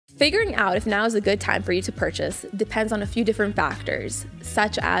Figuring out if now is a good time for you to purchase depends on a few different factors,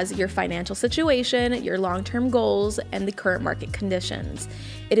 such as your financial situation, your long-term goals, and the current market conditions.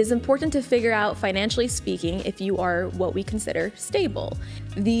 It is important to figure out, financially speaking, if you are what we consider stable.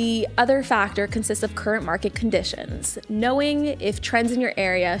 The other factor consists of current market conditions. Knowing if trends in your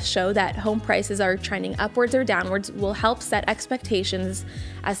area show that home prices are trending upwards or downwards will help set expectations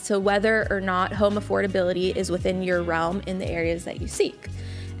as to whether or not home affordability is within your realm in the areas that you seek.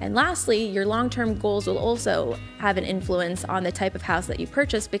 And lastly, your long-term goals will also have an influence on the type of house that you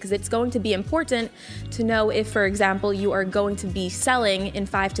purchase, because it's going to be important to know if, for example, you are going to be selling in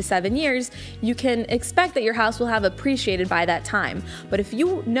 5 to 7 years, you can expect that your house will have appreciated by that time. But if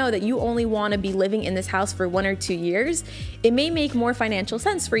you know that you only want to be living in this house for 1 or 2 years, it may make more financial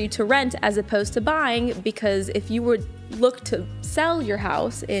sense for you to rent as opposed to buying, because if you would look to sell your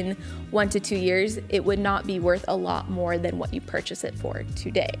house in 1 to 2 years, it would not be worth a lot more than what you purchase it for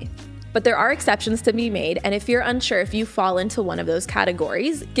today. But there are exceptions to be made, and if you're unsure if you fall into one of those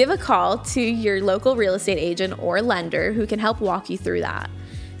categories, give a call to your local real estate agent or lender who can help walk you through that.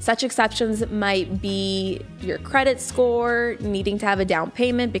 Such exceptions might be your credit score, needing to have a down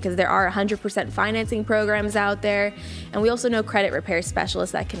payment because there are 100% financing programs out there, and we also know credit repair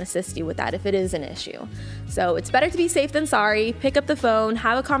specialists that can assist you with that if it is an issue. So it's better to be safe than sorry. Pick up the phone,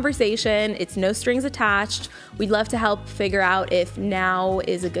 have a conversation. It's no strings attached. We'd love to help figure out if now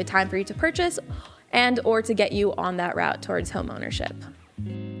is a good time for you to purchase and or to get you on that route towards home ownership.